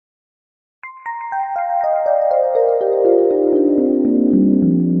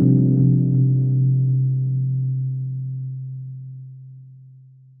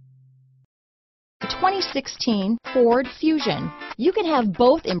The 2016 Ford Fusion. You can have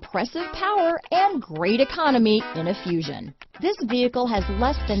both impressive power and great economy in a Fusion. This vehicle has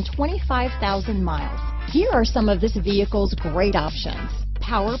less than 25,000 miles. Here are some of this vehicle's great options: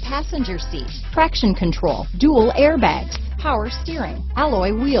 power passenger seat, traction control, dual airbags, power steering,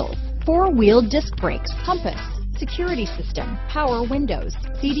 alloy wheels, four-wheel disc brakes, compass, security system, power windows,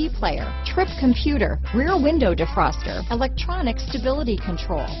 CD player, trip computer, rear window defroster, electronic stability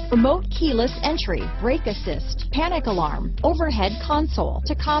control, remote keyless entry, brake assist, panic alarm, overhead console,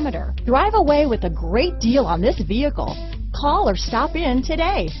 tachometer. Drive away with a great deal on this vehicle. Call or stop in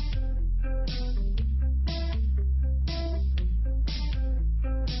today.